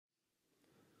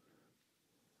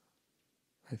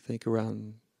I think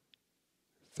around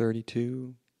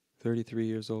 32, 33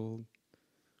 years old.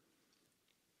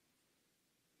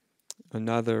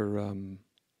 Another,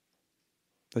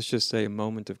 let's just say a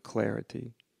moment of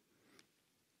clarity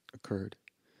occurred.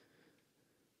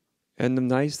 And the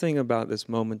nice thing about this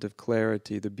moment of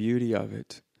clarity, the beauty of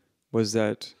it, was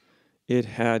that it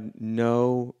had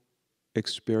no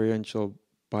experiential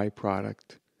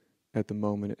byproduct at the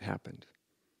moment it happened,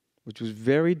 which was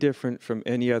very different from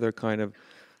any other kind of,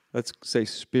 let's say,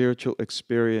 spiritual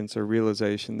experience or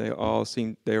realization. They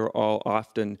were all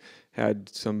often had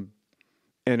some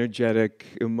energetic,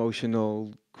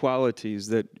 emotional qualities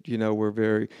that, were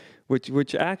very,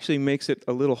 which actually makes it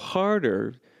a little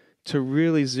harder to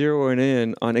really zero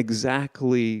in on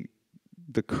exactly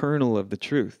the kernel of the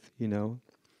truth,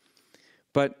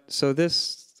 But so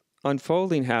this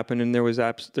unfolding happened, and there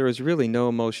was really no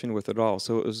emotion with it all.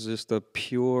 So it was just a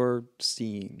pure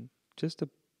seeing, just a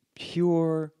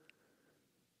pure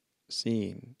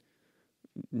seeing.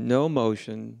 No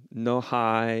motion, no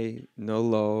high, no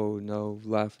low, no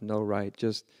left, no right,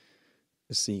 just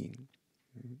a seeing.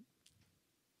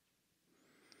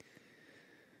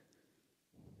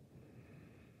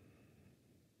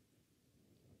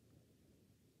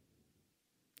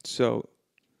 So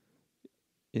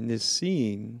in this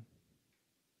seeing,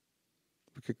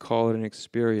 we could call it an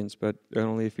experience, but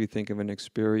only if you think of an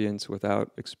experience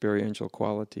without experiential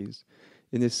qualities.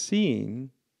 In this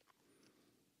seeing,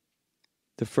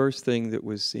 the first thing that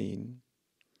was seen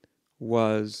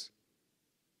was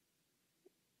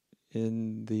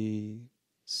in the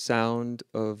sound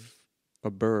of a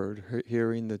bird,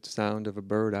 hearing the sound of a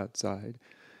bird outside,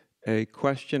 a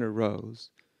question arose,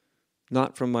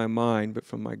 not from my mind, but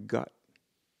from my gut.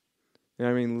 And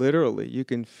I mean, literally, you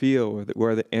can feel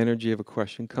where the energy of a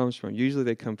question comes from. Usually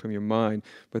they come from your mind,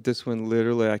 but this one,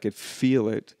 literally, I could feel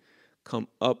it come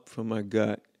up from my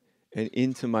gut and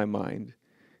into my mind.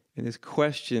 And this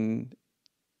question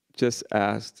just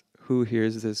asked, who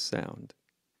hears this sound?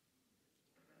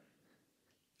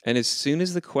 And as soon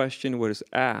as the question was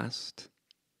asked,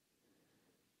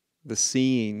 the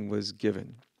seeing was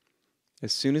given.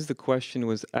 As soon as the question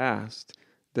was asked,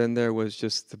 then there was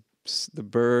just the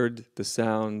bird, the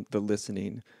sound, the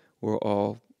listening were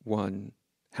all one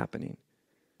happening.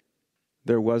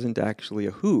 There wasn't actually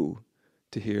a who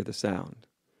to hear the sound.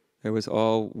 It was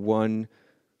all one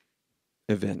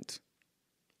event.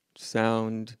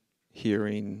 Sound,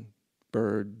 hearing,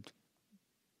 bird,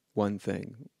 one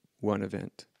thing, one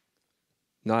event.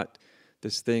 Not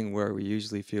this thing where we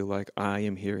usually feel like I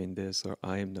am hearing this or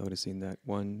I am noticing that,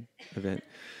 one event.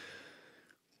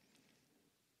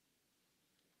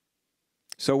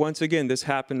 So once again, this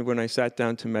happened when I sat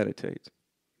down to meditate.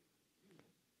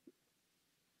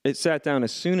 It sat down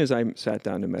as soon as I sat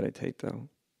down to meditate, though.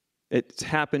 It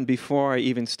happened before I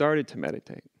even started to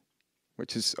meditate,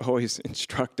 which is always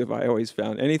instructive. I always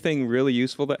found anything really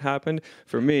useful that happened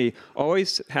for me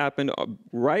always happened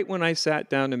right when I sat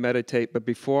down to meditate, but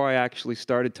before I actually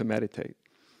started to meditate.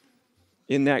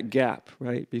 In that gap,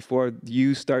 right? Before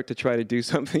you start to try to do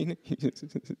something, you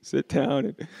sit down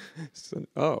and,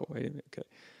 oh, wait a minute, okay.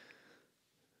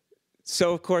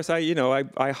 So of course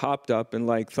I hopped up and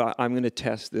thought I'm going to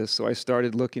test this. So I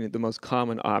started looking at the most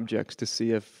common objects to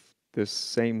see if this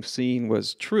same scene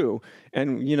was true.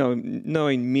 And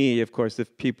knowing me, of course,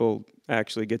 if people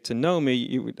actually get to know me,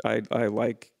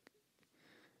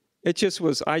 it just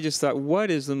was. I just thought,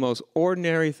 what is the most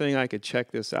ordinary thing I could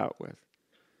check this out with?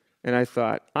 And I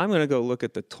thought, I'm going to go look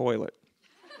at the toilet.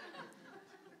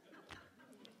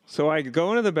 So I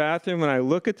go into the bathroom and I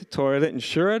look at the toilet, and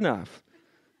sure enough,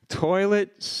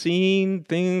 toilet, scene,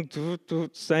 thing,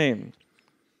 same.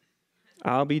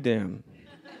 I'll be damned.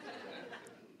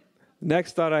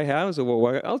 Next thought I had was, well,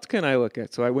 what else can I look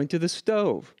at? So I went to the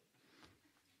stove.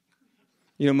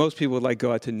 Most people would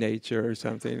go out to nature or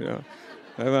something.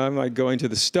 I'm going to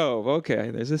the stove. Okay,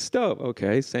 there's a stove.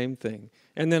 Okay, same thing.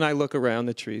 And then I look around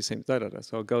the trees, same, da-da-da.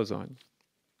 So it goes on.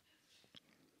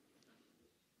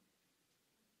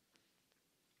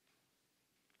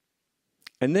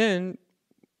 And then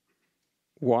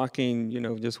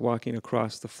just walking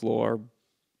across the floor,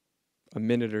 a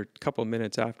minute or a couple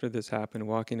minutes after this happened,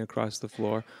 walking across the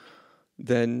floor,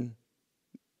 then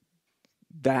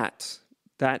that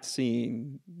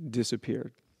scene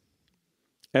disappeared.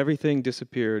 Everything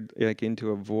disappeared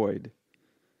into a void.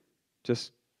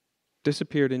 Just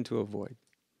disappeared into a void.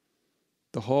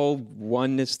 The whole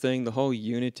oneness thing, the whole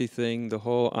unity thing, the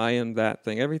whole I am that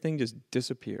thing, everything just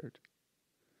disappeared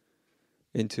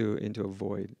into a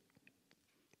void.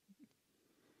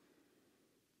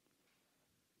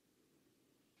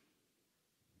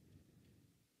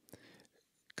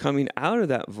 coming out of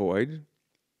that void,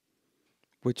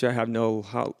 which I have no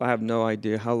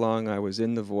idea how long I was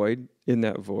in that void. I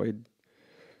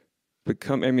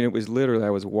mean, it was literally, I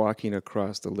was walking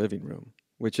across the living room,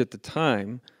 which at the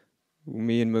time,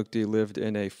 me and Mukti lived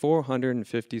in a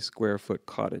 450 square foot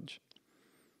cottage.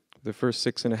 The first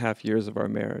 6.5 years of our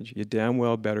marriage. You damn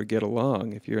well better get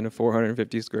along if you're in a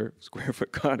 450 square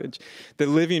foot cottage. The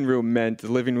living room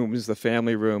was the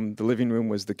family room, the living room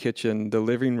was the kitchen, the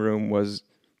living room was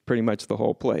pretty much the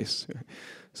whole place.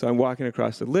 So I'm walking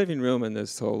across the living room and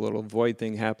this whole little void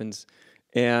thing happens,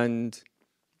 and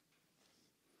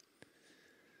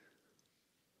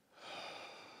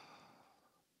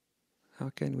how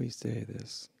can we say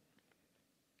this?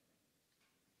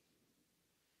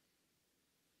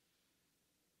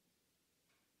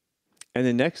 And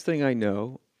the next thing I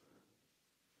know,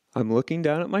 I'm looking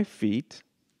down at my feet,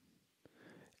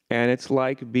 and it's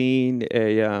like being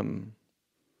a,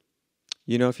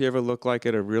 if you ever look like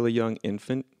at a really young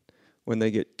infant, when they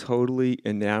get totally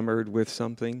enamored with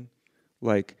something,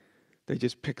 like they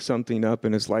just pick something up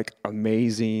and it's like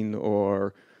amazing,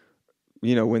 or,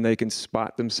 when they can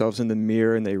spot themselves in the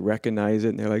mirror and they recognize it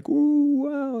and they're like, ooh,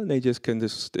 wow, and they just can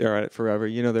just stare at it forever.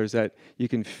 There's that, you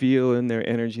can feel in their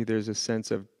energy, there's a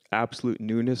sense of absolute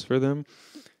newness for them.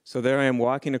 So there I am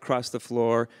walking across the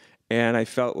floor, and I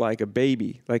felt like a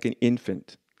baby, like an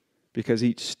infant, because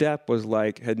each step was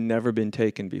like had never been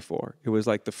taken before. It was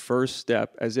like the first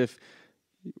step, as if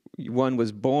one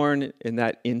was born in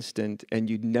that instant and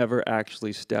you'd never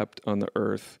actually stepped on the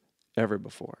earth ever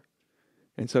before.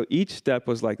 And so each step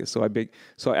was like this. So I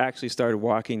actually started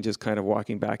walking, just kind of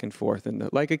walking back and forth, and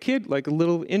like a kid, like a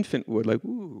little infant would, like,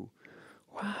 ooh,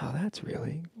 wow, that's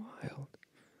really wild.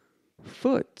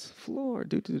 Foot, floor,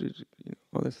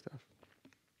 all this stuff.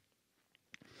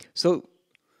 So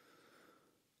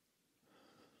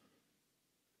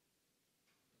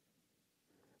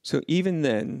even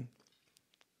then,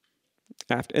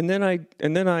 and then I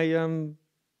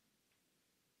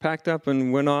packed up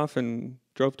and went off and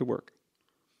drove to work.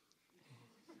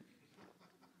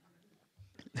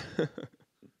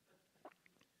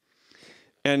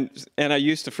 and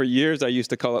for years I used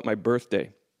to call it my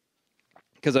birthday,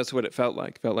 because that's what it felt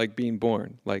like. It felt like being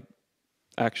born, like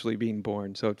actually being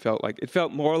born. So it felt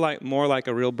more like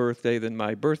a real birthday than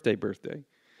my birthday.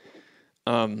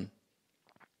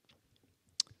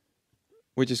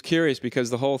 Which is curious, because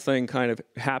the whole thing kind of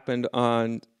happened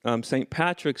on St.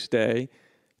 Patrick's Day,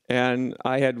 and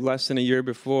I had less than a year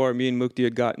before, me and Mukti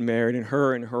had gotten married, and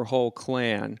her whole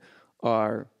clan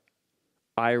are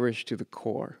Irish to the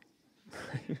core.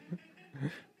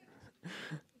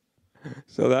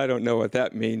 So I don't know what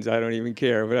that means. I don't even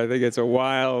care, but I think it's a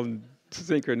wild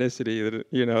synchronicity that,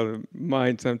 the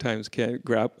mind sometimes can't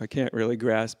I can't really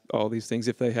grasp all these things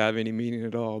if they have any meaning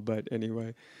at all. But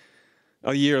anyway,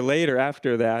 a year later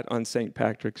after that, on St.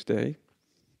 Patrick's Day,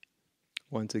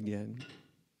 once again.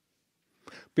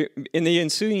 In the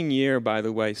ensuing year, by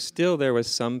the way, still there was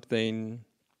something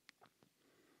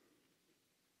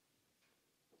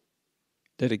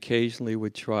that occasionally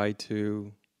would try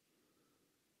to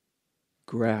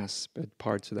grasp at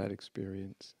parts of that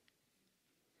experience.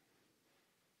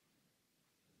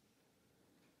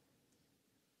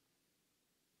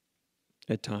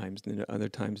 At times, and at other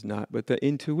times not. But the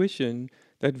intuition,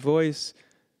 that voice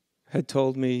had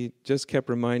told me, just kept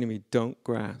reminding me, don't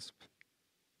grasp,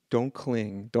 don't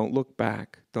cling, don't look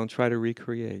back, don't try to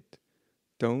recreate,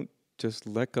 don't just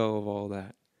let go of all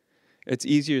that. It's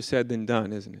easier said than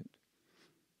done, isn't it?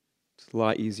 It's a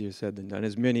lot easier said than done.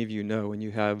 As many of you know, when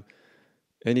you have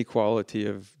any quality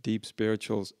of deep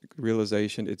spiritual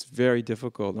realization, it's very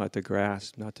difficult not to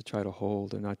grasp, not to try to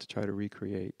hold, or not to try to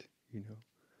recreate,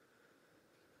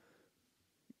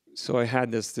 So I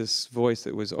had this voice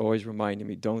that was always reminding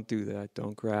me, don't do that,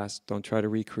 don't grasp, don't try to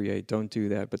recreate, don't do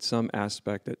that. But some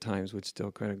aspect at times would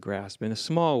still kind of grasp in a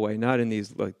small way, not in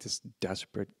these like this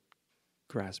desperate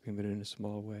grasping, but in a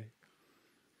small way.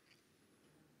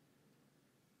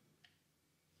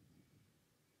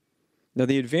 Now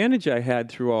the advantage I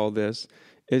had through all this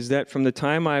is that from the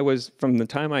time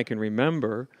I can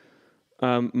remember,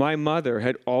 my mother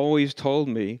had always told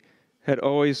me, had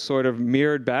always sort of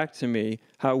mirrored back to me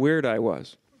how weird I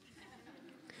was.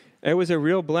 It was a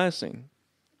real blessing.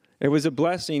 It was a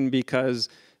blessing because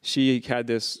she had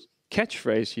this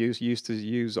catchphrase she used to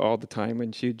use all the time,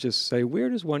 and she'd just say,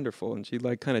 weird is wonderful, and she'd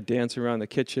like kind of dance around the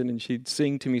kitchen, and she'd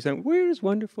sing to me saying, weird is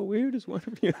wonderful, weird is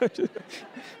wonderful.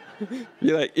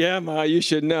 You're like, yeah, Ma, you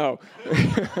should know.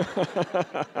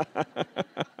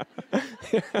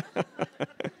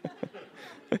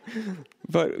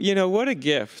 But what a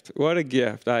gift! What a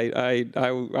gift!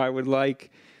 I would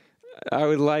like. I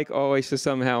would like always to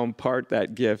somehow impart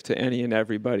that gift to any and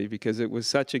everybody, because it was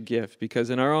such a gift. Because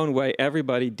in our own way,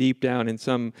 everybody deep down in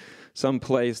some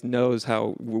place knows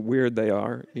how weird they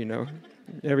are. You know,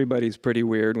 everybody's pretty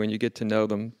weird when you get to know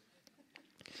them.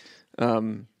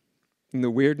 And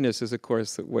the weirdness is, of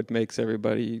course, what makes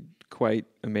everybody quite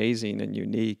amazing and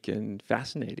unique and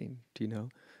fascinating. You know,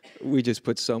 we just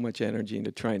put so much energy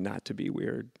into trying not to be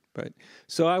weird. But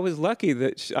so I was lucky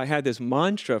that I had this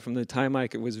mantra from the time I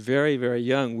was very, very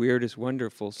young: weird is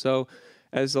wonderful. So,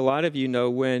 as a lot of you know,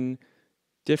 when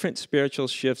different spiritual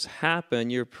shifts happen,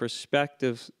 your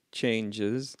perspective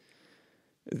changes,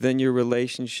 then your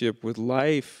relationship with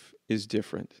life is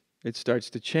different. It starts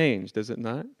to change, does it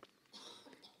not?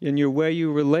 In your way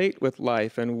you relate with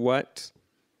life, and what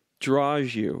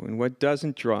draws you and what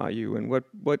doesn't draw you, and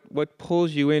what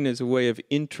pulls you in as a way of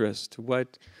interest,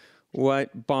 what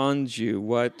bonds you,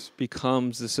 what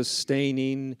becomes the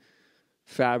sustaining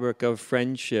fabric of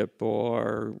friendship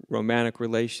or romantic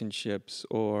relationships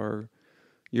or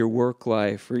your work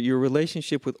life, or your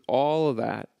relationship with all of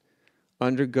that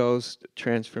undergoes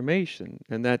transformation.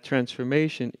 And that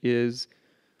transformation is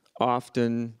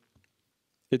often,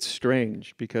 it's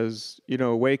strange, because, you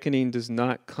know, awakening does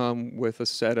not come with a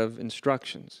set of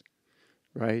instructions,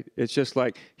 right? It's just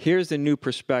like, here's the new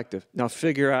perspective. Now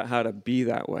figure out how to be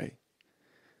that way.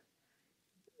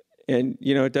 And,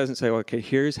 you know, it doesn't say, okay,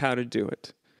 here's how to do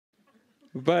it.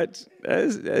 But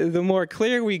the more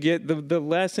clear we get, the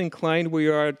less inclined we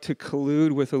are to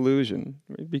collude with illusion.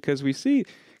 Right? Because we see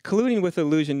colluding with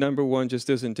illusion, number one, just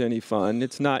isn't any fun.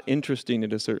 It's not interesting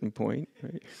at a certain point.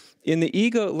 Right? In the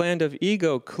ego land of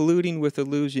ego, colluding with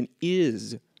illusion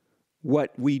is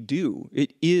what we do.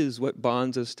 It is what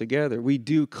bonds us together. We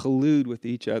do collude with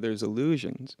each other's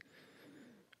illusions.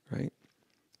 Right?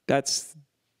 That's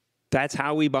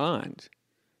how we bond.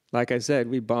 Like I said,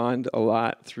 we bond a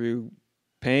lot through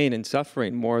pain and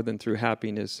suffering more than through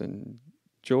happiness and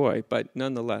joy, but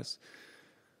nonetheless.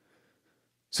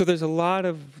 So there's a lot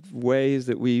of ways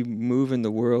that we move in the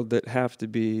world that have to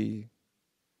be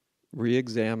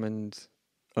re-examined,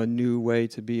 a new way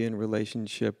to be in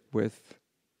relationship with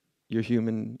your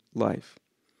human life.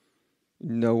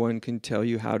 No one can tell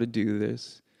you how to do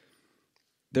this.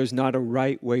 There's not a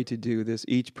right way to do this.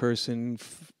 Each person,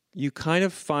 you kind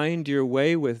of find your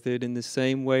way with it in the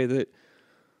same way that,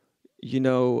 you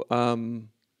know,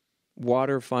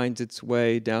 water finds its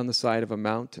way down the side of a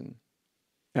mountain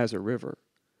as a river.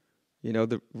 You know,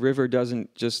 the river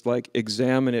doesn't just like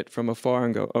examine it from afar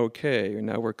and go, okay,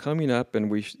 now we're coming up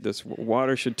and this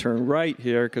water should turn right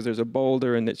here because there's a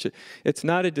boulder, and it's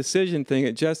not a decision thing.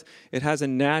 It has a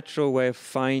natural way of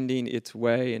finding its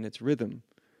way and its rhythm.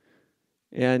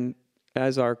 And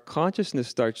as our consciousness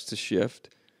starts to shift,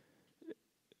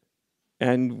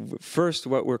 and first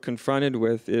what we're confronted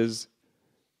with is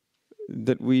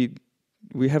that we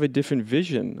have a different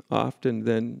vision often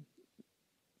than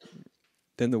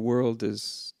the world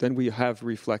is, than we have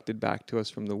reflected back to us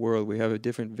from the world. We have a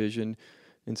different vision,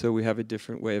 and so we have a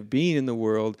different way of being in the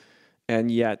world,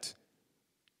 and yet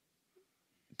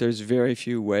there's very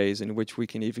few ways in which we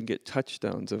can even get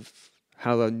touchstones of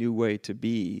how a new way to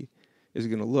be is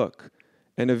going to look.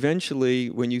 And eventually,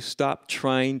 when you stop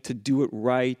trying to do it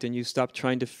right, and you stop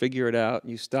trying to figure it out,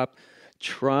 and you stop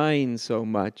trying so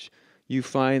much, you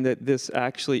find that this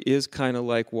actually is kind of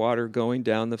like water going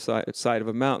down the side of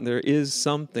a mountain. There is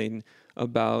something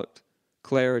about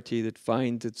clarity that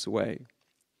finds its way,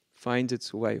 finds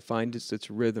its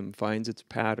rhythm, finds its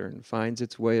pattern, finds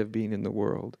its way of being in the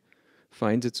world,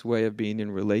 finds its way of being in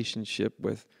relationship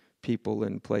with people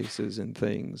and places and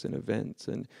things and events.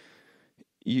 And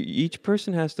each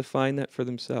person has to find that for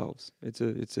themselves.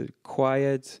 It's a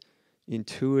quiet,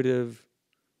 intuitive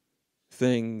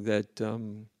thing that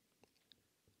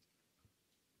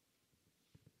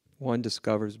one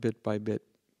discovers bit by bit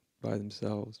by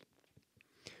themselves.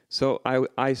 So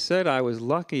I said I was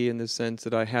lucky in the sense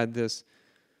that I had this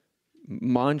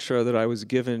mantra that I was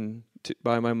given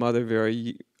by my mother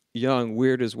very young: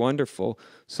 weird is wonderful.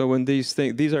 So when these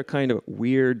are kind of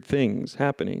weird things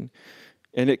happening,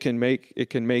 and it can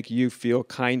make you feel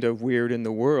kind of weird in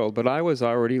the world, but I was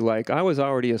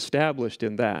already established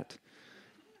in that.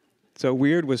 So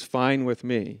weird was fine with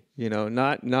me, you know,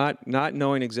 not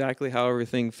knowing exactly how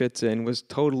everything fits in was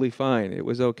totally fine. It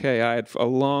was okay. I had a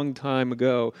long time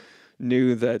ago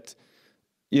knew that,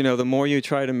 you know, the more you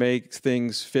try to make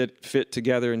things fit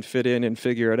together and fit in and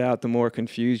figure it out, the more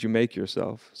confused you make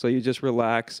yourself. So you just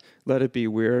relax, let it be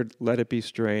weird, let it be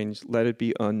strange, let it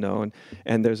be unknown,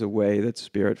 and there's a way that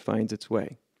spirit finds its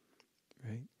way,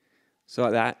 right? So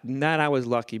that I was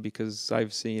lucky, because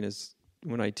I've seen as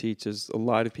when I teach is a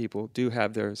lot of people do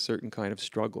have their certain kind of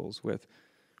struggles with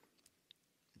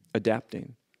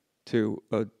adapting to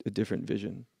a different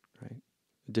vision, right?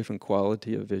 A different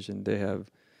quality of vision they have,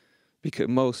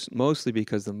 because mostly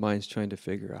because the mind's trying to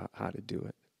figure out how to do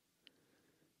it.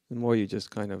 The more you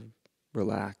just kind of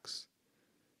relax,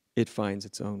 it finds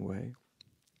its own way.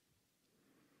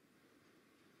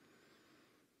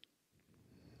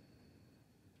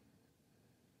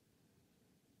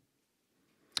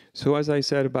 So as I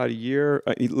said, about a year,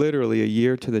 literally a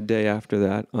year to the day after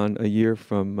that, on a year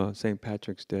from St.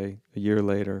 Patrick's Day, a year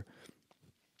later,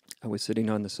 I was sitting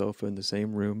on the sofa in the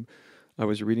same room. I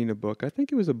was reading a book. I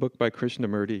think it was a book by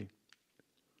Krishnamurti.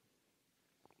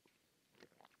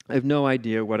 I have no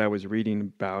idea what I was reading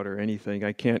about or anything.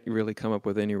 I can't really come up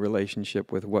with any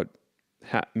relationship with what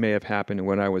may have happened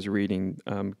when I was reading.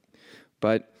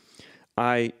 But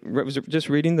I was just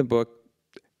reading the book,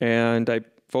 and I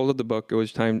folded the book. It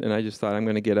was time, and I just thought, I'm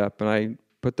going to get up. And I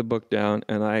put the book down,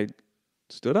 and I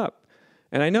stood up.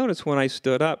 And I noticed when I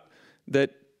stood up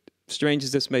that, strange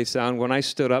as this may sound, when I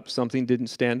stood up, something didn't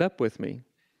stand up with me.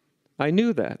 I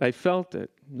knew that. I felt it.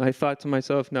 And I thought to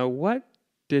myself, now what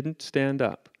didn't stand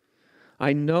up?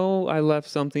 I know I left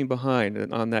something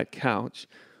behind on that couch,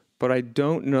 but I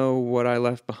don't know what I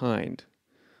left behind.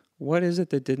 What is it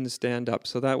that didn't stand up?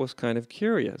 So that was kind of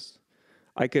curious.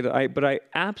 But I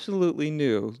absolutely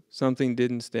knew something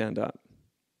didn't stand up.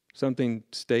 Something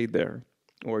stayed there,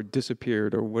 or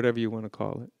disappeared, or whatever you want to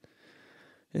call it.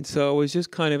 And so it was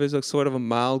just kind of as a sort of a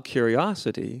mild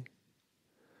curiosity.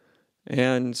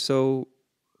 And so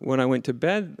when I went to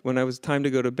bed, when it was time to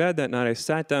go to bed that night, I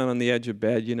sat down on the edge of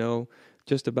bed,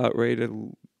 just about ready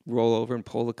to roll over and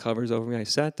pull the covers over me. I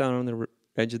sat down on the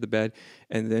edge of the bed,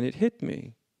 and then it hit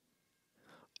me.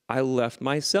 I left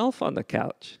myself on the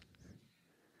couch.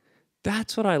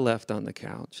 That's what I left on the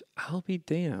couch. I'll be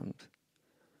damned.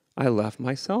 I left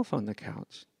myself on the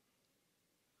couch.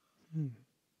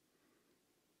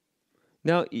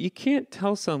 Now, you can't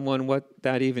tell someone what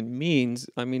that even means.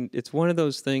 I mean, it's one of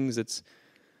those things that's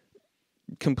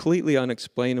completely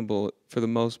unexplainable for the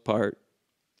most part,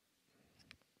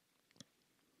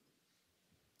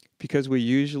 because we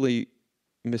usually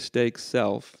mistake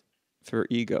self for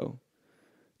ego.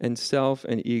 And self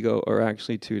and ego are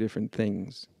actually two different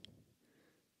things.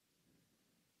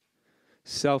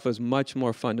 Self is much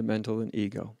more fundamental than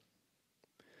ego.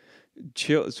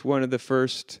 It's one of the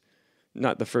first,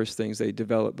 not the first things they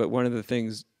develop, but one of the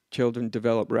things children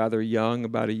develop rather young,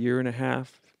 about 1.5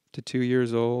 to 2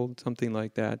 years old, something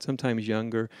like that, sometimes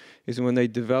younger, is when they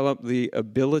develop the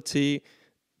ability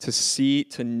to see,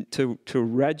 to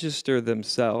register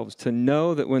themselves, to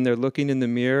know that when they're looking in the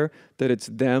mirror, that it's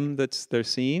them they're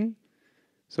seeing.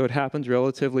 So it happens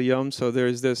relatively young. So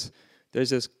there's this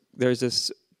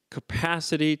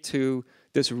capacity to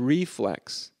this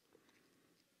reflex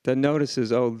that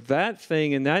notices, oh, that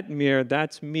thing in that mirror,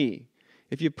 that's me.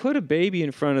 If you put a baby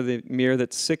in front of the mirror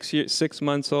that's 6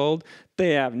 months old,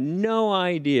 they have no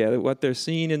idea that what they're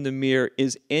seeing in the mirror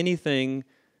is anything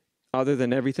other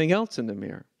than everything else in the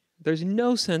mirror. There's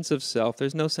no sense of self.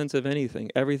 There's no sense of anything.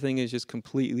 Everything is just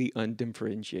completely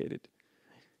undifferentiated.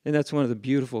 And that's one of the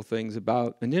beautiful things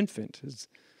about an infant, is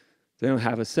they don't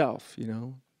have a self,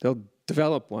 They'll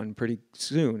develop one pretty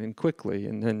soon and quickly,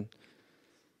 and then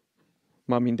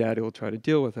mommy and daddy will try to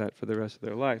deal with that for the rest of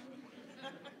their life.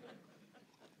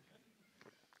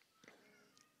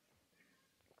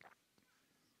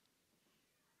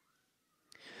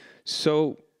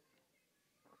 So,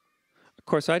 of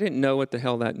course, I didn't know what the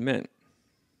hell that meant,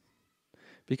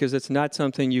 because it's not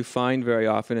something you find very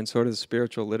often in sort of the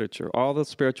spiritual literature. All the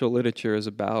spiritual literature is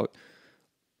about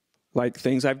like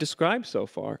things I've described so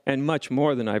far, and much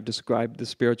more than I've described the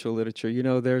spiritual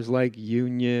literature. There's like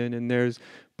union, and there's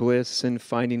bliss, and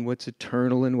finding what's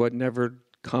eternal, and what never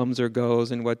comes or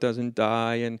goes, and what doesn't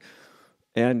die,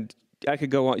 and I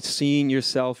could go on, seeing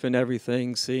yourself in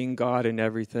everything, seeing God in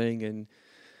everything, and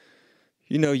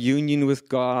union with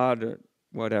God, or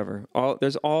whatever.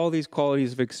 There's all these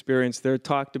qualities of experience. They're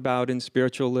talked about in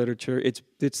spiritual literature. It's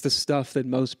the stuff that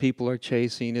most people are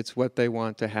chasing. It's what they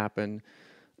want to happen.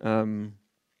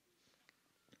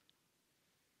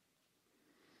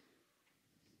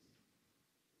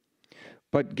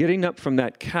 But getting up from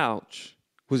that couch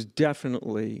was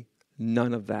definitely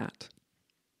none of that.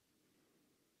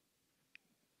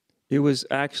 It was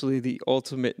actually the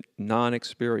ultimate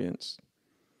non-experience.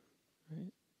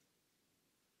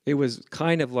 It was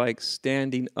kind of like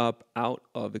standing up out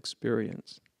of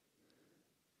experience.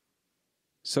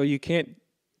 So you can't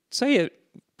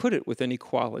put it with any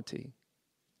quality.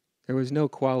 There was no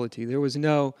quality. There was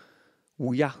no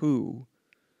Yahoo.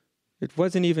 It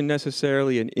wasn't even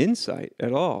necessarily an insight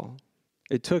at all.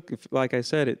 It took, like I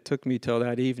said, it took me till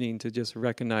that evening to just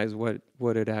recognize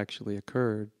what had actually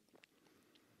occurred.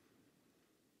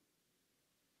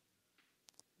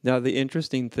 Now, the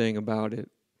interesting thing about it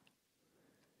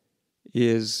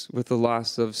is with the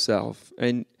loss of self,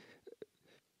 and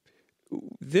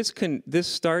this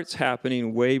starts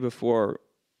happening way before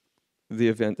the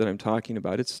event that I'm talking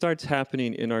about. It starts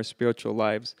happening in our spiritual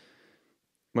lives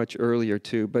much earlier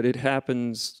too, but it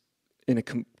happens in a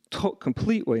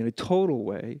complete way, in a total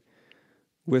way.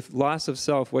 With loss of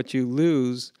self, what you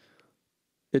lose,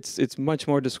 it's much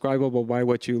more describable by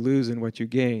what you lose and what you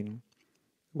gain.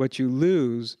 What you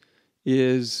lose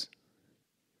is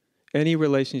any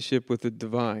relationship with the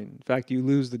divine. In fact, you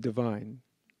lose the divine.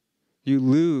 You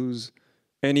lose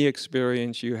any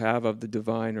experience you have of the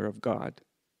divine or of God.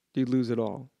 You lose it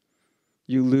all.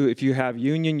 If you have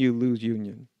union, you lose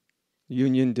union.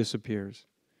 Union disappears.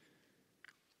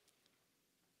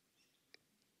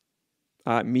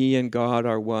 Me and God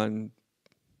are one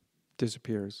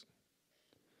disappears.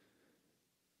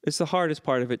 It's the hardest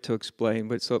part of it to explain,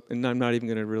 and I'm not even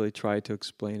going to really try to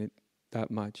explain it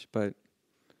that much, but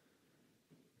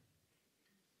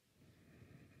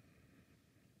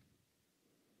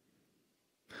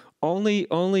only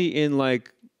in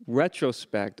like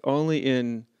retrospect, only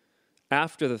in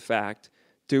after the fact,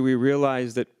 do we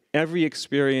realize that every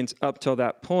experience up till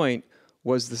that point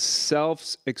was the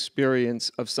self's experience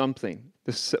of something.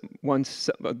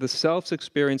 The self's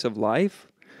experience of life,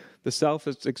 the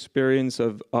self's experience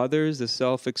of others, the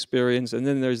self-experience, and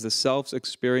then there's the self's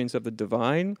experience of the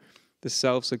divine, the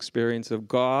self's experience of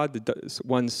God,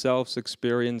 one's self's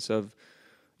experience of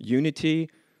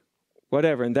unity,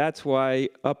 whatever. And that's why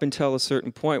up until a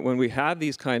certain point, when we have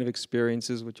these kind of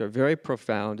experiences, which are very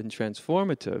profound and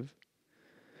transformative,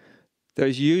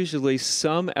 there's usually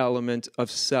some element of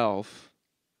self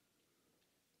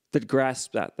that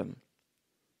grasps at them,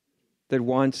 that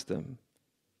wants them,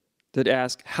 that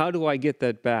asks, how do I get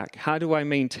that back? How do I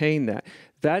maintain that?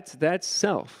 That's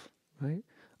self, right?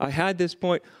 I had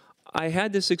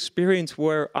this experience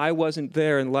where I wasn't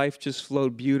there and life just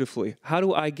flowed beautifully. How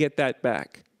do I get that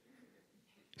back?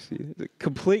 See, there's a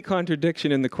complete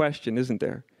contradiction in the question, isn't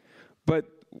there? But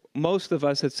most of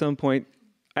us at some point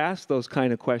ask those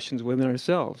kind of questions within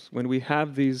ourselves when we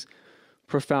have these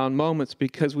profound moments,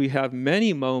 because we have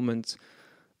many moments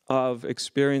of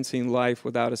experiencing life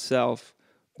without a self,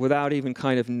 without even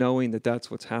kind of knowing that that's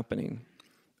what's happening.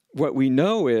 What we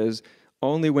know is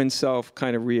only when self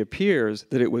kind of reappears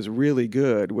that it was really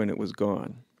good when it was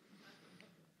gone.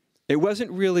 It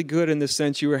wasn't really good in the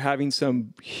sense you were having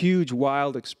some huge,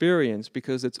 wild experience,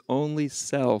 because it's only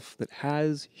self that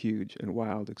has huge and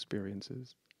wild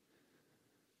experiences.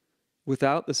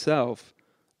 Without the self,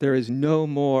 there is no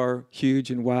more huge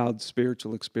and wild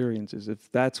spiritual experiences.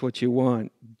 If that's what you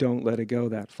want, don't let it go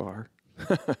that far.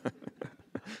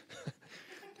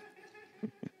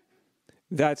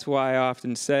 That's why I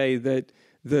often say that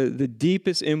the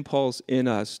deepest impulse in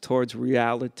us towards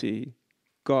reality,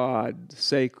 God,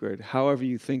 sacred, however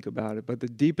you think about it, but the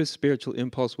deepest spiritual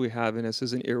impulse we have in us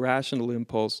is an irrational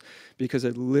impulse, because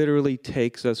it literally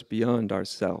takes us beyond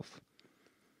ourself.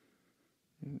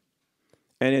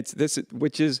 And it's this,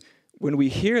 which is, when we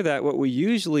hear that, what we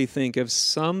usually think of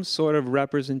some sort of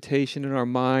representation in our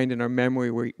mind and our memory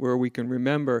where we can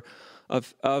remember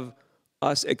of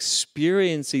us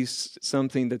experiencing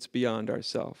something that's beyond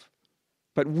ourself.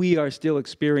 But we are still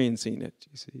experiencing it,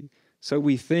 you see. So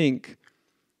we think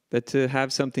that to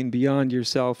have something beyond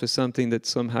yourself is something that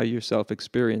somehow yourself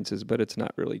experiences, but it's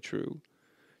not really true.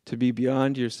 To be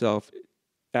beyond yourself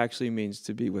actually means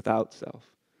to be without self,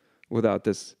 without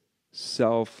this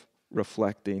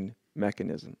self-reflecting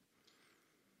mechanism.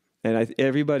 And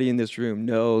everybody in this room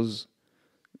knows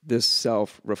this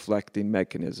self-reflecting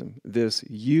mechanism, this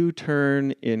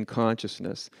U-turn in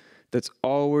consciousness that's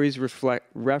always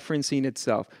referencing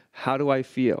itself. How do I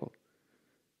feel?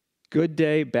 Good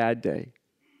day, bad day.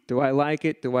 Do I like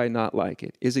it? Do I not like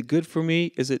it? Is it good for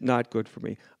me? Is it not good for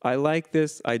me? I like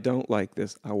this. I don't like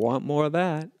this. I want more of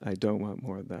that. I don't want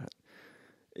more of that.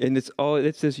 And it's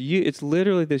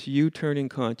literally this U-turn in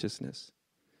consciousness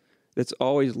that's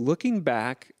always looking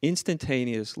back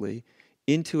instantaneously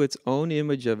into its own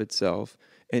image of itself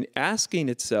and asking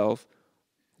itself,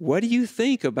 what do you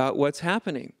think about what's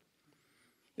happening?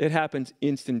 It happens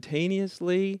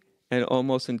instantaneously and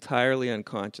almost entirely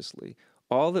unconsciously.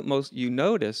 All that most you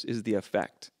notice is the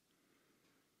effect.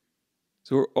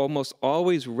 So we're almost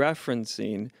always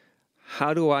referencing,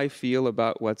 how do I feel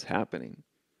about what's happening?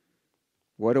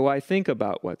 What do I think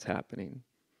about what's happening?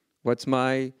 What's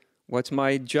my What's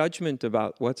my judgment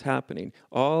about what's happening?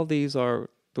 All these are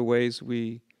the ways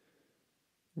we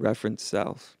reference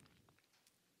self.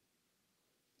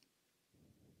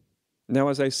 Now,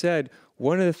 as I said,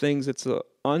 one of the things that's the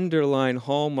underlying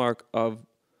hallmark of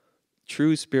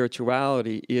true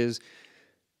spirituality is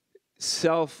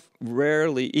self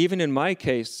rarely, even in my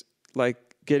case, like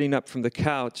getting up from the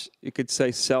couch, you could say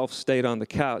self stayed on the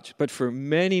couch. But for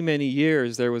many, many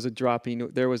years, there was a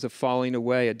falling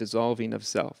away, a dissolving of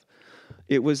self.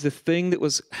 It was the thing that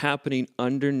was happening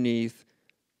underneath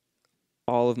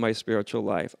all of my spiritual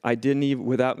life. I didn't even,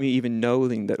 without me even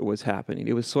knowing that it was happening.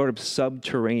 It was sort of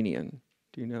subterranean,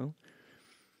 do you know?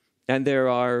 And there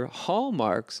are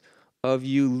hallmarks of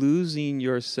you losing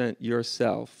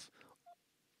yourself.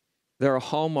 There are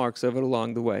hallmarks of it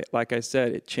along the way. Like I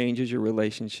said, it changes your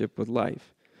relationship with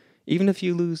life. Even if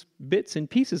you lose bits and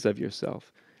pieces of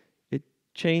yourself, it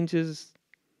changes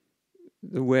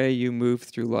the way you move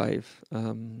through life.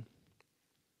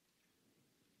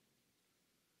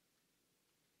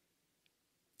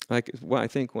 I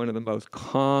think one of the most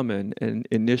common and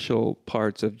initial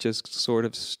parts of just sort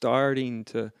of starting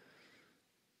to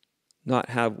not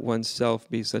have oneself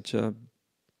be such a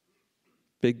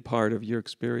big part of your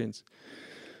experience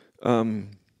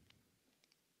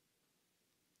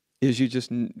is you just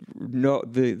know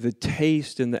the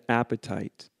taste and the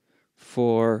appetite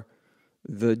for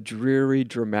the dreary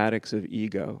dramatics of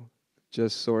ego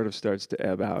just sort of starts to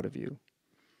ebb out of you,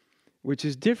 which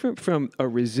is different from a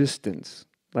resistance.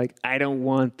 Like, I don't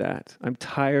want that. I'm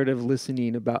tired of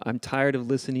listening to that.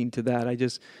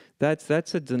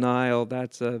 That's a denial.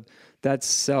 That's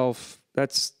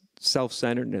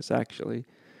self-centeredness, actually.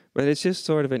 But it's just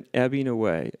sort of an ebbing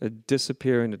away, a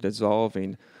disappearing, a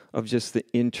dissolving of just the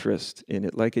interest in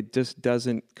it. Like it just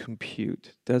doesn't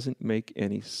compute, doesn't make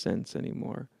any sense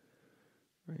anymore,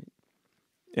 right?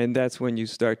 And that's when you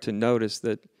start to notice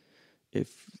that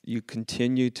if you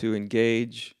continue to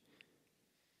engage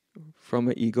from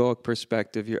an egoic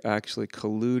perspective, you're actually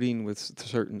colluding with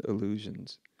certain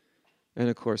illusions. And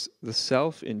of course, the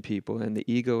self in people and the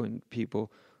ego in people,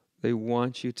 they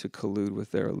want you to collude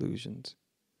with their illusions.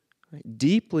 Right?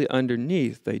 Deeply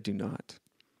underneath, they do not.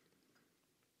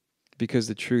 Because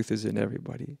the truth is in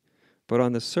everybody. But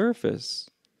on the surface,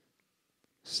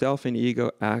 self and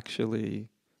ego actually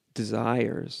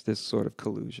desires this sort of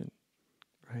collusion,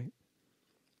 right?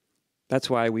 That's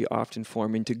why we often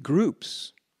form into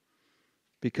groups,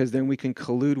 because then we can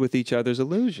collude with each other's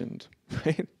illusions,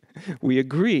 right? We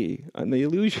agree on the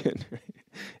illusion, right?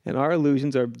 And our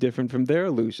illusions are different from their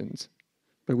illusions,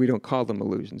 but we don't call them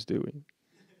illusions, do we?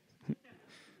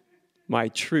 My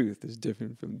truth is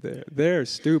different from theirs. They're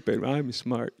stupid, I'm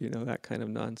smart, that kind of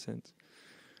nonsense.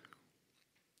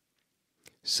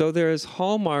 So there's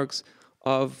hallmarks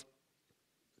of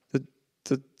the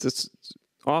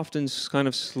often kind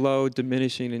of slow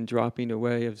diminishing and dropping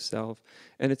away of self.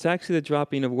 And it's actually the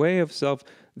dropping away of self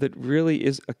that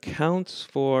really accounts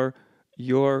for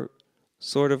your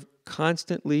sort of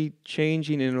constantly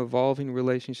changing and evolving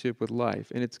relationship with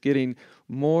life. And it's getting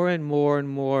more and more and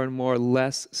more and more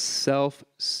less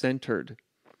self-centered.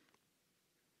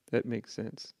 That makes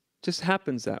sense. It just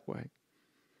happens that way.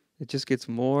 It just gets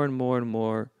more and more and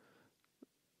more,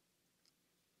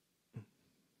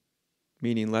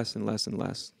 meaning less and less and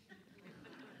less.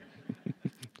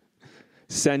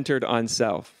 Centered on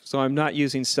self. So I'm not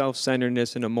using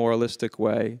self-centeredness in a moralistic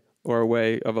way or a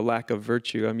way of a lack of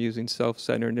virtue. I'm using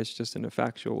self-centeredness just in a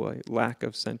factual way, lack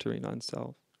of centering on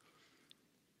self.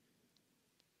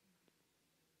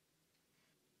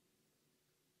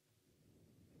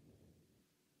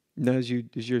 And as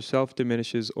your self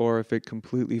diminishes, or if it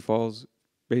completely falls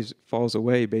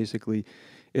away, basically,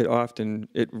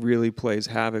 it really plays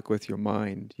havoc with your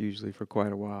mind, usually for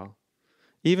quite a while.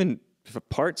 Even if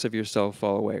parts of yourself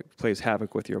fall away, it plays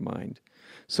havoc with your mind.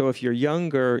 So if you're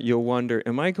younger, you'll wonder,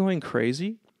 am I going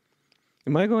crazy?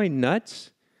 Am I going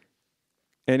nuts?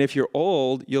 And if you're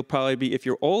older, you'll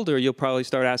probably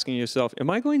start asking yourself, am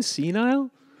I going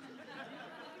senile?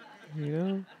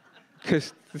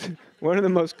 Because one of the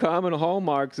most common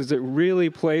hallmarks is it really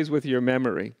plays with your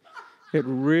memory. It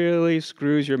really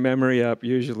screws your memory up,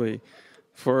 usually,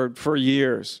 for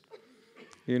years,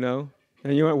 And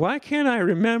you went, why can't I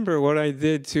remember what I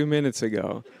did 2 minutes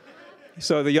ago?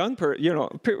 So the young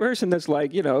person that's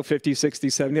like, 50, 60,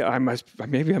 70,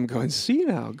 maybe I'm going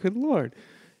senile, good Lord.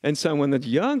 And someone that's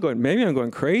young going, maybe I'm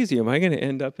going crazy. Am I going to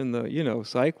end up in the,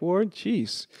 psych ward?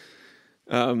 Jeez.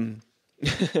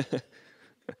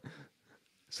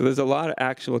 So there's a lot of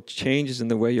actual changes in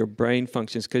the way your brain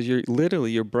functions, because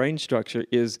your brain structure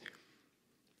is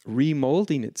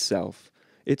remolding itself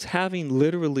It's having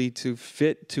literally to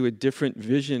fit to a different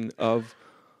vision of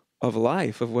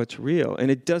life, of what's real.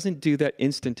 And it doesn't do that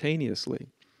instantaneously.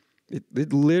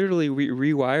 It literally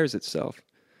rewires itself.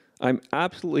 I'm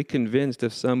absolutely convinced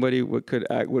if somebody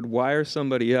would wire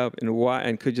somebody up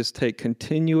and could just take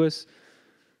continuous,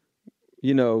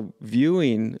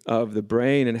 viewing of the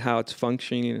brain and how it's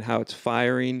functioning and how it's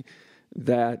firing,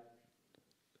 that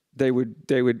they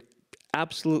would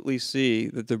absolutely see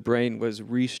that the brain was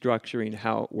restructuring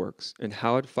how it works and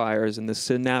how it fires, and the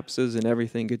synapses and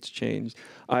everything gets changed.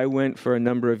 I went for a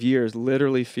number of years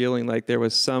literally feeling like there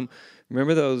was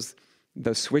remember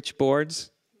the switchboards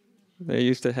they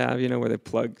used to have, where they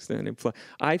plug.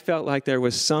 I felt like there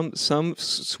was some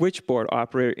switchboard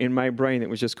operator in my brain that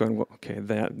was just going, well, okay,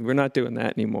 we're not doing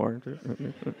that anymore.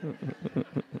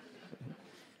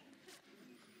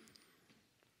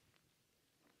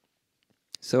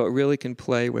 So it really can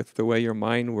play with the way your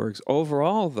mind works.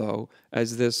 Overall, though,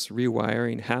 as this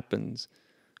rewiring happens,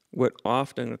 what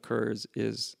often occurs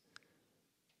is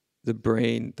the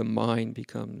mind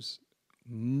becomes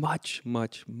much,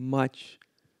 much, much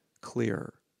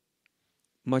clearer,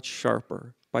 much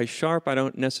sharper. By sharp, I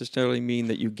don't necessarily mean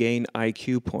that you gain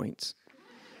IQ points,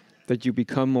 that you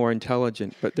become more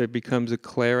intelligent, but there becomes a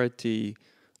clarity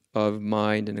of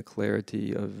mind and a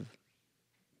clarity of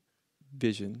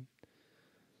vision.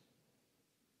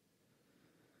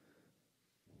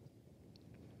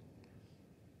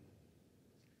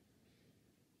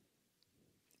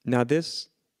 Now this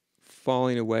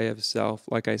falling away of self,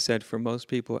 like I said, for most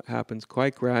people it happens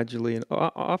quite gradually and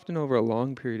often over a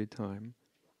long period of time.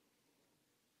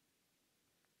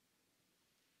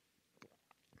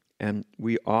 And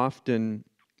we often,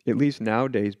 at least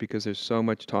nowadays, because there's so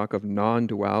much talk of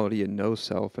non-duality and no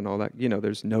self and all that,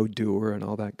 there's no doer and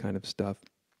all that kind of stuff.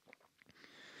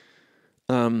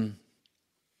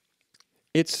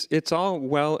 It's all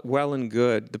well and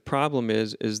good. The problem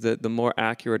is that the more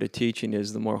accurate a teaching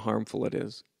is, the more harmful it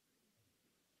is.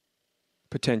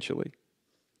 Potentially.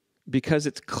 Because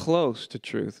it's close to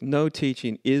truth. No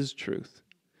teaching is truth.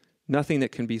 Nothing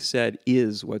that can be said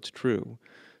is what's true.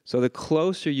 So the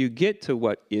closer you get to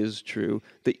what is true,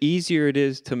 the easier it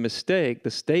is to mistake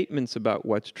the statements about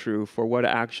what's true for what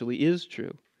actually is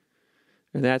true.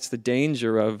 And that's the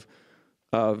danger of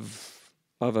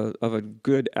a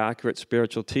good, accurate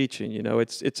spiritual teaching.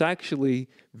 It's actually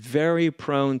very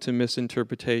prone to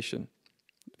misinterpretation.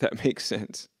 If that makes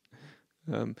sense.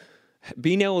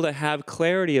 Being able to have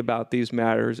clarity about these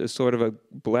matters is sort of a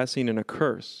blessing and a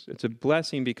curse. It's a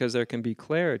blessing because there can be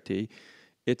clarity.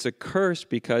 It's a curse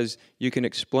because you can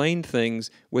explain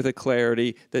things with a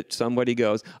clarity that somebody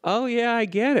goes, oh yeah, I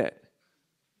get it.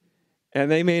 And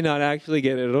they may not actually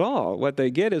get it at all. What they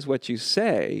get is what you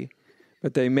say,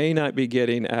 but they may not be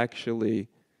getting actually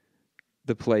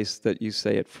the place that you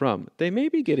say it from. They may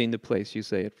be getting the place you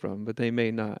say it from, but they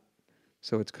may not.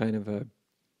 So it's kind of a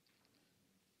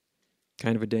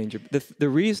danger. The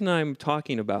reason I'm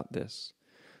talking about this,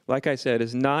 like I said,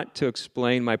 is not to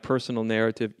explain my personal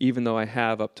narrative, even though I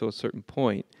have up to a certain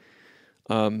point.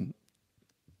 And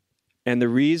the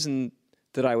reason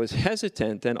that I was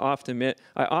hesitant and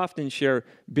I often share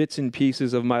bits and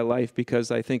pieces of my life because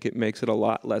I think it makes it a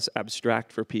lot less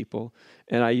abstract for people.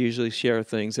 And I usually share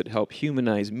things that help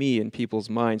humanize me in people's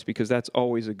minds because that's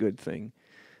always a good thing.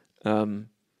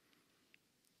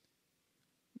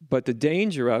 But the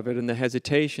danger of it and the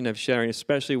hesitation of sharing,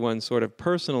 especially one sort of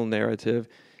personal narrative,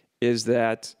 is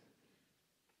that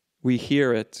we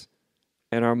hear it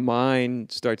and our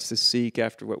mind starts to seek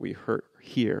after what we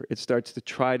hear. It starts to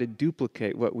try to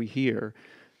duplicate what we hear.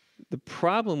 The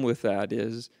problem with that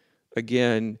is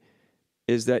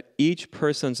that each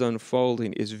person's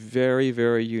unfolding is very,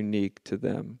 very unique to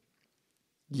them.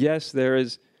 Yes, there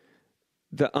is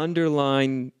the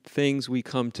underlying things we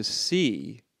come to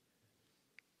see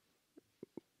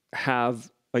have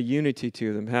a unity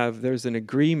to them, there's an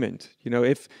agreement.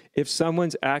 If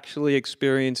someone's actually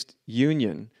experienced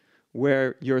union,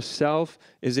 where yourself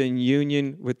is in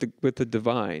union with the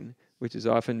divine, which is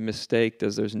often mistaked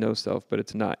as there's no self, but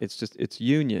it's not. It's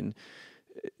union.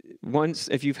 Once,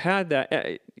 if you've had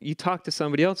that, you talk to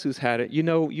somebody else who's had it,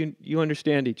 you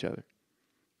understand each other.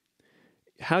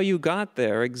 How you got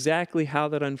there, exactly how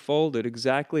that unfolded,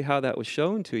 exactly how that was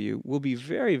shown to you, will be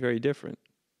very, very different.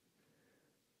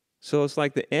 So it's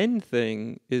like the end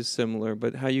thing is similar,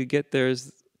 but how you get there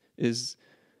is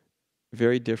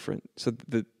very different. So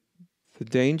the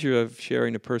danger of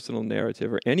sharing a personal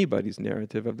narrative or anybody's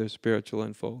narrative of their spiritual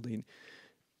unfolding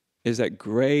is that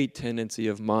great tendency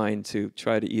of mind to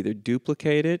try to either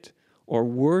duplicate it or,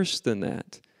 worse than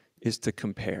that, is to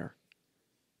compare.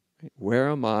 Where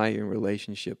am I in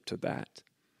relationship to that?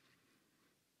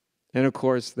 And of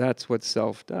course, that's what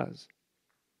self does.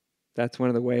 That's one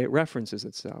of the way it references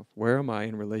itself. Where am I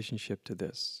in relationship to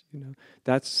this? You know,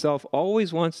 that self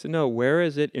always wants to know, where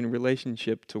is it in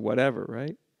relationship to whatever,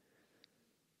 right?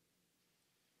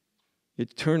 You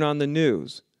turn on the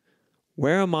news.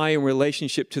 Where am I in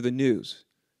relationship to the news?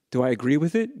 Do I agree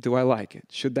with it? Do I like it?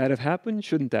 Should that have happened?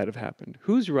 Shouldn't that have happened?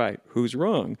 Who's right? Who's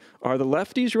wrong? Are the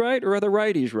lefties right or are the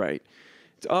righties right?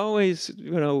 It's always,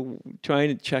 trying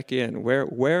to check in.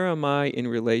 Where am I in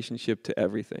relationship to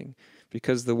everything?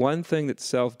 Because the one thing that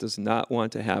self does not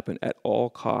want to happen at all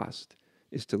cost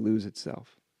is to lose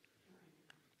itself.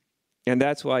 And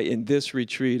that's why in this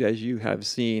retreat, as you have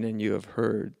seen and you have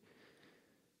heard,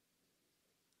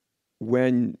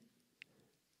 when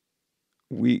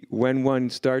one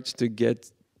starts to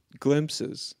get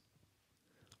glimpses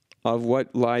of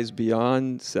what lies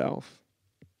beyond self,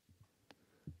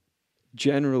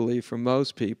 generally, for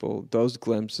most people, those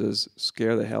glimpses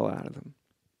scare the hell out of them.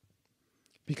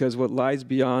 Because what lies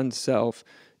beyond self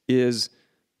is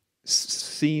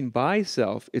seen by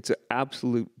self, it's an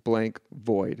absolute blank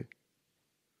void.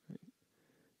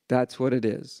 That's what it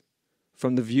is.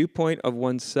 From the viewpoint of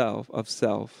oneself, of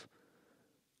self,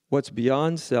 what's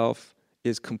beyond self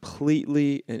is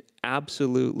completely and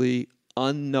absolutely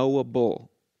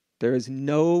unknowable. There is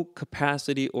no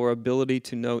capacity or ability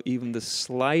to know even the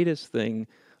slightest thing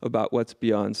about what's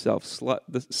beyond self.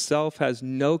 The self has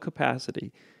no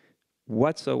capacity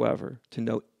whatsoever to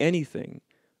know anything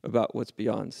about what's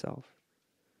beyond self.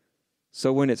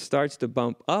 So when it starts to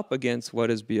bump up against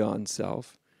what is beyond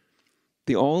self,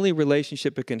 the only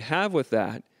relationship it can have with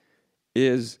that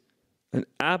is an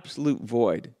absolute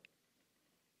void.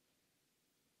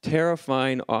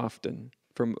 Terrifying often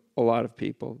from a lot of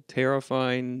people.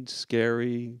 Terrifying,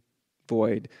 scary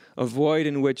void. A void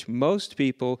in which most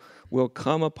people will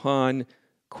come upon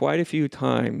quite a few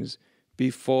times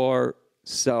before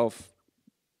self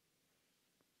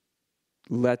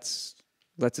lets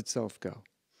itself go.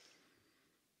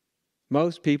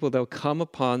 Most people, they'll come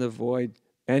upon the void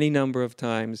any number of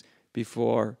times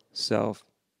before self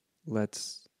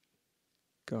lets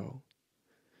go.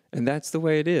 And that's the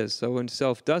way it is. So when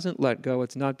self doesn't let go,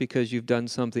 it's not because you've done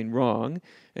something wrong.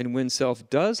 And when self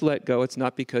does let go, it's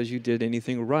not because you did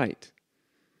anything right.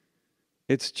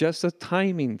 It's just a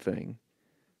timing thing.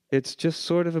 It's just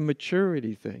sort of a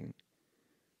maturity thing.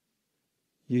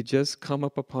 You just come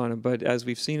up upon it. But as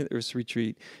we've seen at this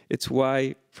retreat, it's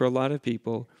why, for a lot of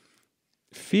people,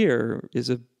 fear is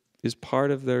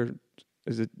part of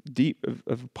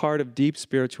part of deep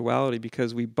spirituality,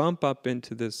 because we bump up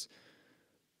into this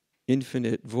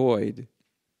infinite void.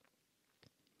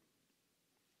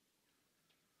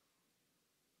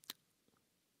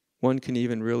 One can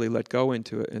even really let go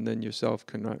into it, and then yourself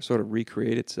can sort of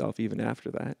recreate itself even after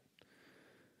that.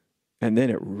 And then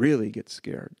it really gets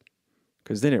scared,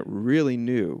 because then it really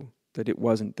knew that it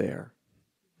wasn't there.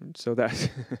 And so that's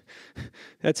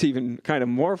even kind of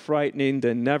more frightening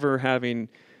than never having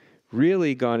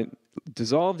really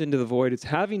dissolved into the void. It's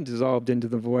having dissolved into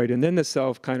the void, and then the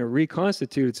self kind of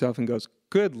reconstitutes itself and goes,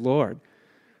 good Lord,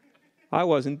 I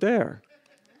wasn't there.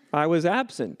 I was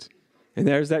absent. And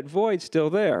there's that void still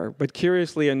there. But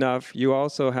curiously enough, you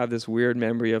also have this weird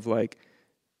memory of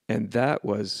and that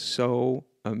was so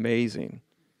amazing.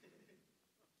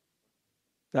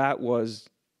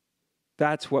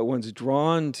 That's what one's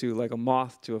drawn to, like a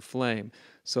moth to a flame.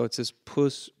 So it's this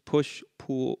push,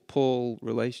 pull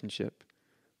relationship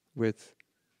with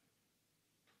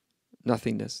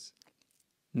nothingness.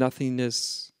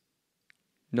 Nothingness,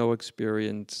 no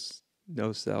experience,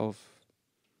 no self,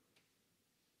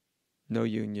 no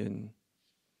union,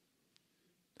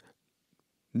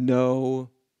 no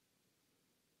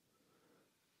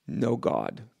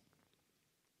God.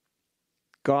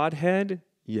 Godhead,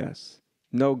 yes.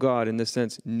 No God in the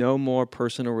sense, no more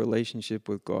personal relationship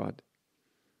with God.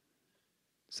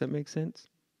 Does that make sense?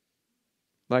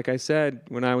 Like I said,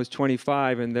 when I was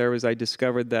 25 and I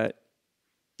discovered that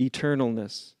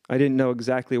eternalness. I didn't know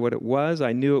exactly what it was.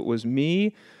 I knew it was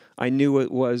me. I knew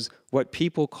it was what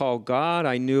people call God.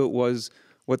 I knew it was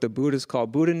what the Buddhists call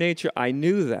Buddha nature. I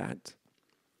knew that.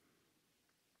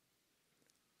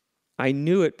 I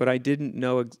knew it, but I didn't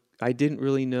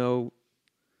really know.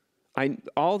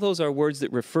 All those are words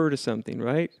that refer to something,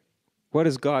 right? What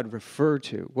does God refer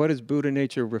to? What does Buddha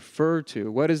nature refer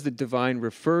to? What does the divine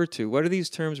refer to? What do these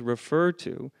terms refer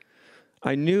to?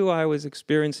 I knew I was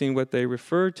experiencing what they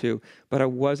referred to, but I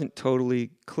wasn't totally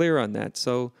clear on that.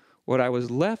 So what I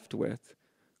was left with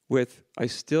I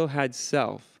still had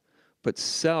self, but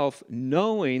self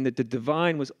knowing that the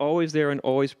divine was always there and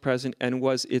always present and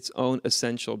was its own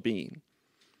essential being.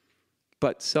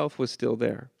 But self was still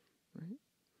there.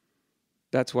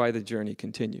 That's why the journey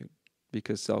continued,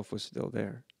 because self was still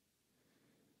there.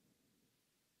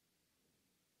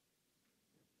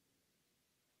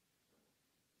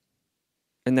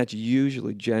 And that's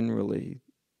usually, generally,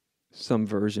 some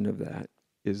version of that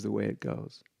is the way it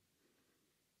goes.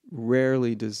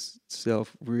 Rarely does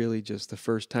self really just the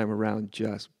first time around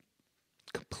just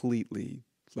completely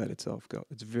let itself go.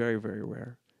 It's very, very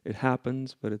rare. It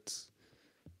happens, but it's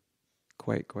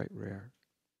quite, quite rare.